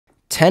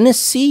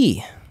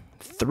Tennessee,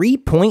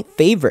 3-point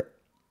favorite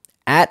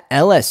at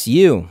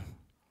LSU.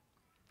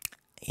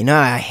 You know,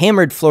 I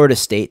hammered Florida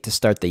State to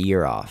start the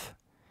year off.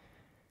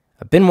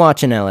 I've been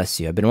watching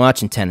LSU. I've been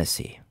watching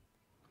Tennessee.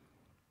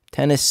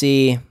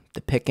 Tennessee,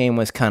 the pick game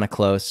was kind of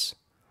close.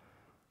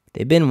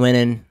 They've been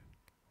winning.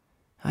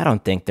 I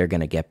don't think they're going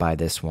to get by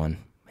this one.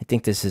 I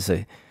think this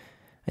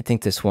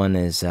one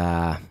is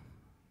I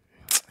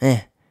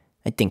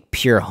think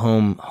pure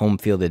home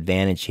field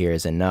advantage here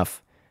is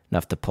enough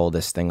to pull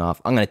this thing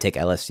off. I'm going to take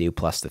LSU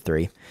plus the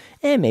 3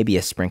 and maybe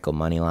a sprinkle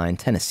money line.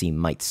 Tennessee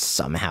might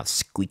somehow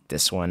squeak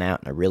this one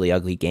out in a really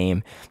ugly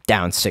game.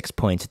 Down 6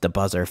 points at the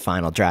buzzer,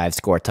 final drive,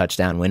 score a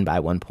touchdown, win by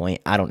 1 point.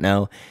 I don't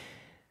know.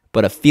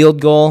 But a field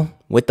goal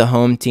with the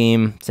home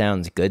team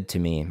sounds good to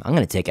me. I'm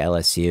going to take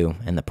LSU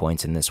and the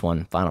points in this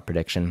one. Final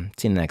prediction.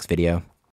 See you in the next video.